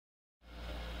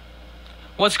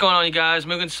What's going on, you guys?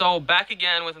 Mugen Soul back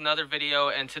again with another video,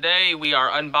 and today we are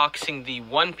unboxing the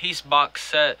One Piece box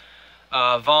set,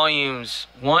 volumes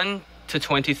 1 to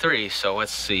 23. So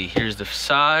let's see. Here's the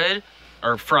side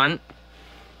or front.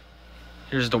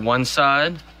 Here's the one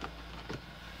side.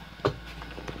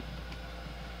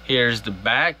 Here's the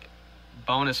back.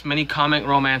 Bonus mini comic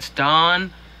Romance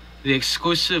Dawn. The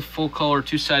exclusive full color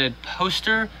two-sided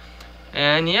poster,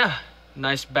 and yeah,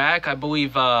 nice back. I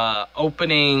believe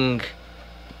opening.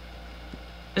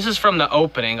 This is from the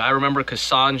opening. I remember because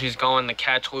Sanji's going to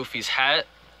catch Luffy's hat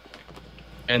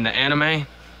in the anime.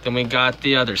 Then we got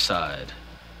the other side.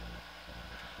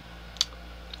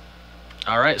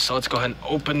 Alright, so let's go ahead and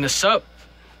open this up.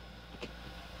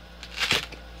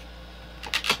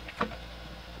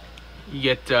 You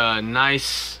get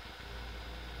nice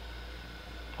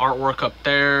artwork up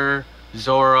there.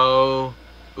 Zoro,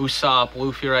 Usopp,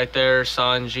 Luffy right there,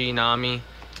 Sanji, Nami.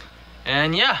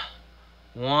 And yeah,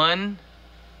 1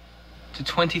 to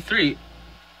 23.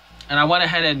 And I went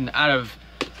ahead and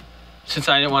since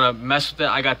I didn't want to mess with it,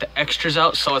 I got the extras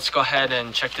out. So let's go ahead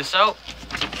and check this out.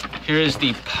 Here's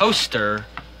the poster.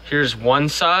 Here's one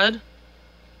side.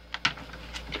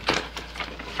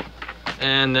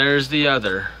 And there's the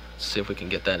other. Let's see if we can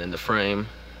get that in the frame.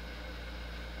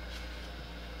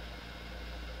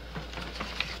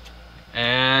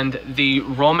 And the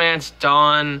Romance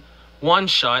Dawn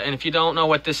one-shot. And if you don't know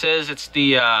what this is, it's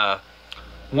the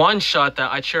one-shot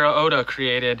that Eiichiro Oda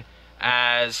created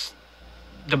as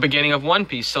the beginning of One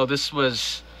Piece. So this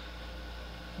was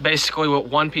basically what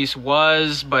One Piece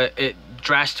was, but it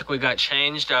drastically got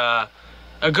changed. A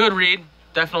good read.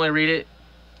 Definitely read it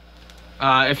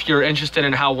if you're interested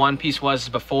in how One Piece was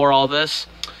before all this.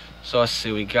 So let's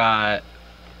see, we got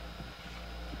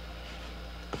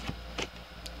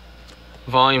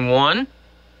Volume 1.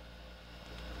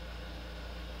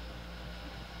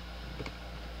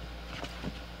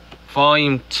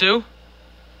 Volume 2.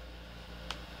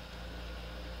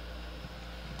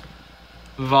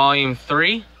 Volume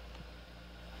 3.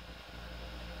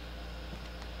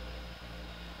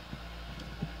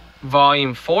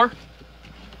 Volume 4.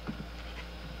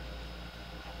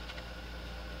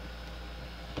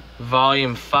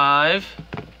 Volume 5.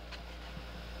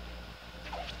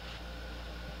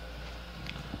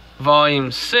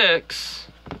 Volume 6.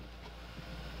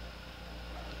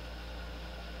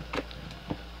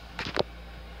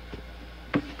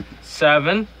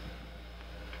 Seven.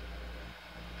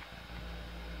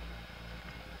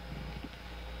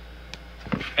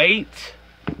 8.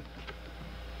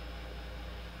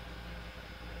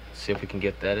 See if we can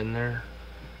get that in there.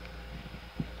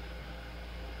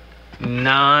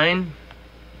 9.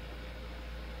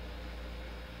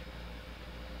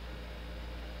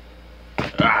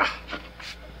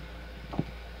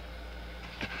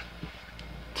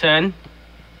 10.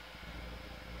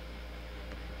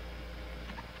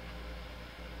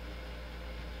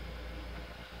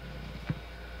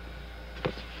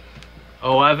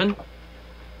 11.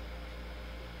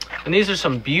 And these are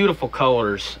some beautiful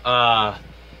colors.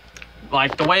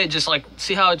 Like the way it just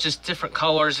see how it's just different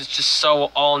colors. It's just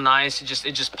so all nice. It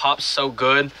just pops so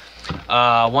good.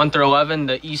 1 through 11,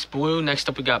 the East Blue. Next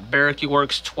up we got Barracky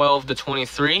Works 12 to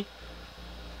 23.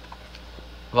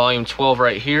 Volume 12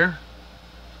 right here.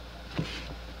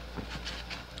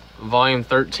 Volume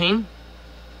 13.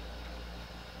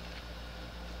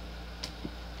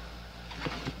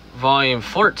 Volume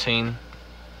 14.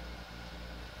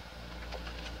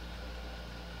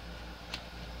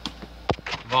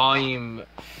 Volume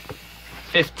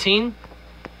 15.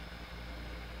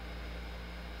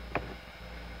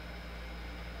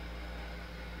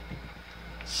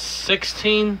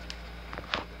 '16.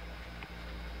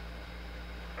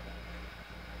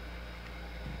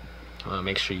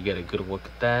 Make sure you get a good look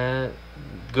at that.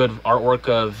 Good artwork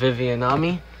of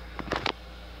Vivianami.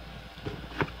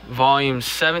 Volume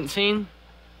 17.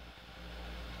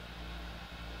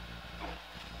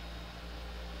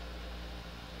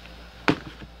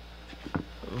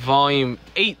 Volume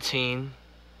 18.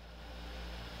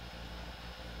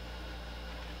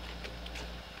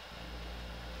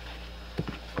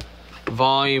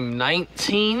 Volume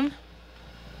 19.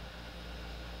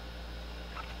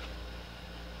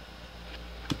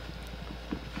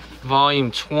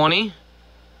 Volume 20.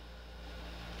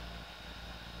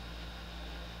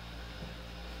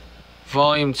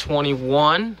 Volume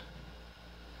 21.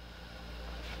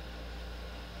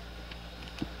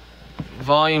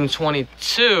 Volume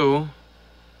 22.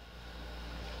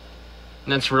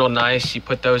 And that's real nice. You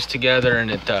put those together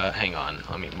and it, hang on,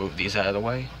 let me move these out of the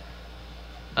way.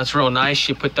 That's real nice.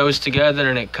 You put those together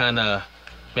and it kind of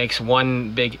makes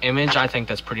one big image. I think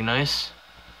that's pretty nice.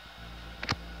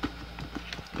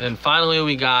 And finally,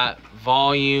 we got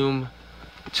volume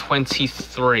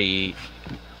 23.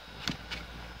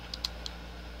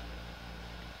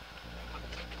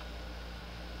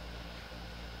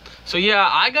 So yeah,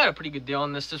 I got a pretty good deal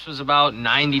on this. This was about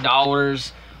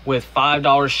 $90 with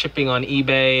 $5 shipping on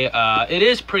eBay. It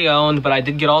is pre-owned, but I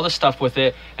did get all the stuff with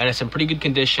it, and it's in pretty good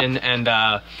condition. And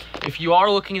if you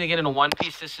are looking to get into One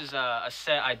Piece, this is a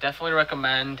set I definitely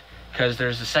recommend, because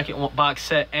there's the second box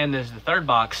set and there's the third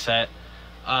box set.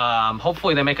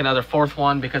 Hopefully they make another fourth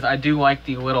one, because I do like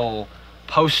the little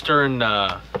poster and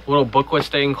little booklets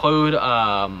they include.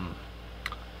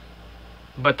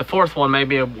 But the fourth one may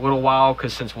be a little while,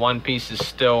 because since One Piece is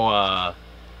still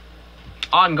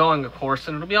ongoing, of course,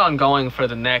 and it'll be ongoing for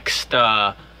the next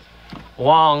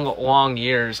long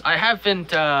years. I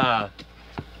haven't caught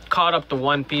up to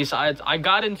One Piece. I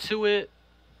got into it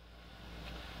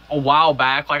a while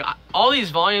back. Like, all these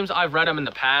volumes, I've read them in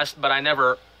the past, but I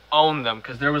never owned them,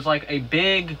 because there was like a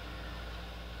big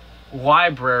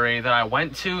library that I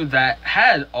went to that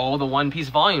had all the One Piece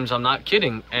volumes. I'm not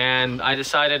kidding. And I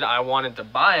decided I wanted to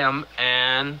buy them,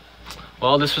 and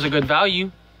well, this was a good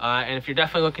value. And if you're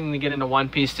definitely looking to get into One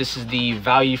Piece, this is the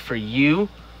value for you.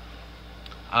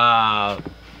 Because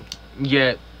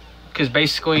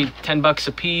basically $10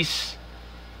 a piece,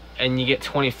 and you get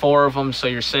 24 of them, so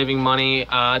you're saving money.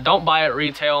 Don't buy it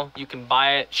retail. You can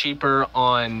buy it cheaper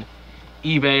on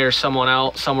eBay or somewhere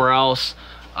else.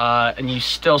 And you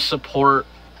still support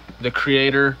the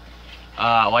creator.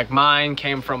 Like mine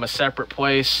came from a separate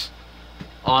place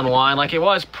online. Like, it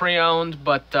was pre-owned,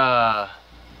 but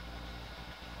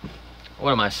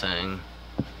what am I saying?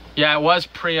 Yeah, it was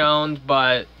pre-owned,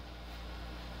 but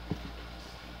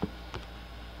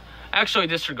actually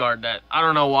disregard that. I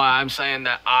don't know why I'm saying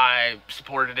that I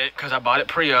supported it, because I bought it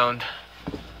pre-owned.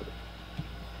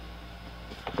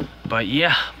 But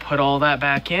yeah, put all that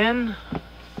back in.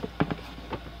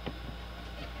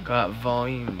 Got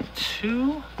volume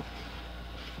 2.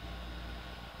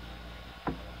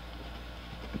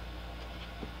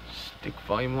 Stick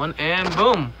volume 1, and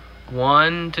boom,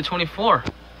 1 to 24.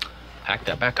 Pack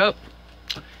that back up.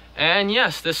 And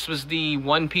yes, this was the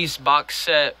One Piece box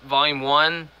set volume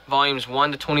 1, volumes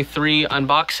 1 to 23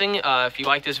 unboxing. If you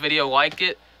like this video, like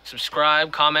it,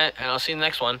 subscribe, comment, and I'll see you in the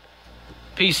next one.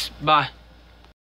 Peace. Bye.